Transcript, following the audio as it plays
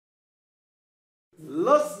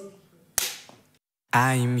Los!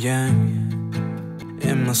 I am young,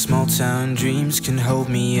 and my small town dreams can hold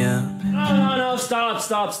me up. No,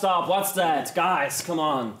 stop. What's that? Guys, come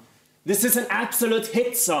on. This is an absolute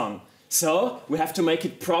hit song, so we have to make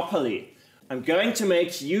it properly. I'm going to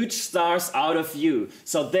make huge stars out of you,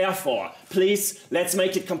 so therefore, please, let's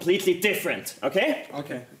make it completely different, okay?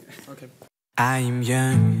 Okay. I am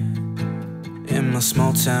young, and my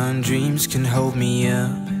small town dreams can hold me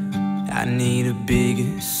up. I need a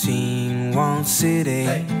bigger scene, one city,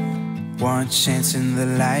 one chance in the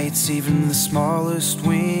lights. Even the smallest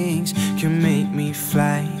wings can make me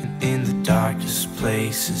fly. And in the darkest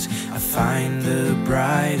places, I find the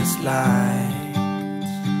brightest light.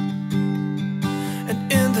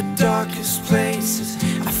 And in the darkest places,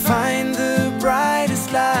 I find the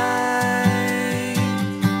brightest light.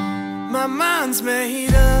 My mind's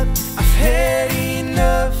made up, I've had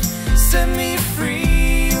enough. Set me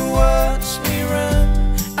free, watch me run.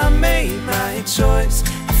 I made my choice,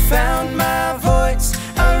 I found my voice,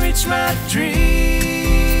 I reached my dreams.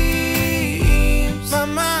 My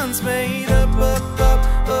mind's made up,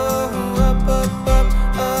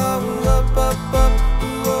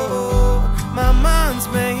 my mind's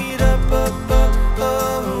made up,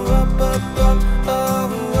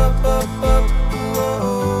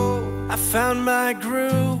 I found my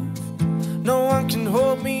groove. No one can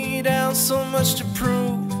hold me down, so much to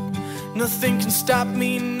prove. Nothing can stop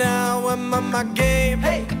me now, I'm on my game.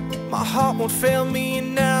 Hey. My heart won't fail me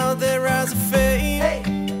now, their eyes are fame. Hey.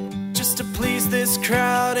 Just to please this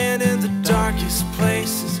crowd, and in the darkest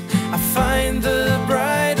places I find the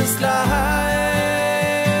brightest lights.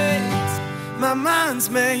 My mind's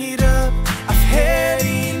made up, I've had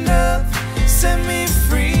enough. Set me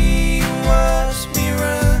free, watch me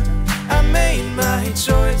run. I made my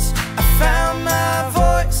choice, I found my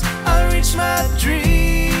voice, I reached my dreams.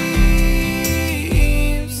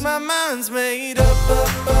 My mind's made up,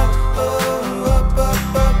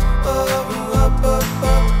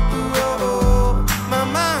 my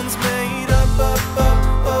mind's made up,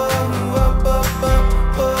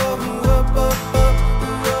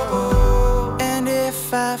 and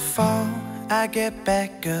if I fall, I get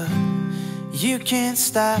back up. You can't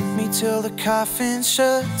stop me till the coffin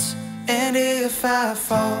shuts. And if I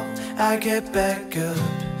fall, I get back up.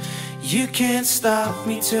 You can't stop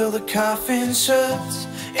me till the coffin shuts.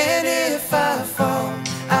 And if I fall,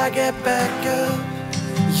 I get back up.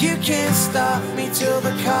 You can't stop me till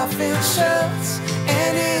the coffin shuts.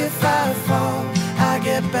 And if I fall, I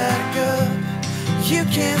get back up. You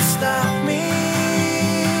can't stop me.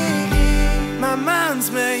 My mind's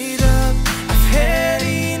made up, I've had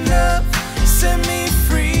enough. Set me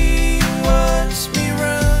free, watch me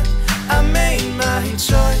run. I made my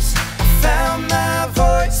choice, I found my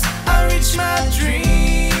voice, I reached my dream.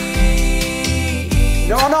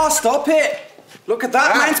 No, stop it! Look at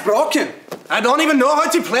that, mine's broken. I don't even know how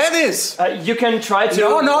to play this. You can try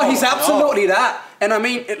to... No, he's absolutely that. And I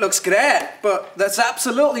mean, it looks great, but that's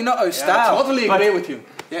absolutely not our style. I totally agree with you.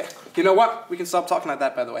 Yeah, you know what? We can stop talking like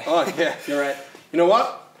that, by the way. Oh, yeah, you're right. You know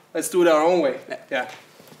what? Let's do it our own way. Yeah.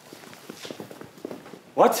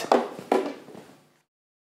 What?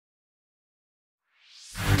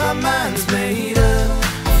 My mind's made up,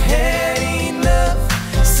 I've had enough.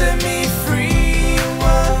 Set me free,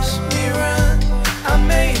 watch me run. I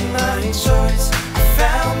made my choice, I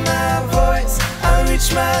found my voice, I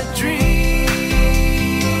reached my dreams.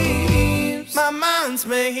 My mind's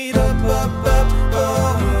made up.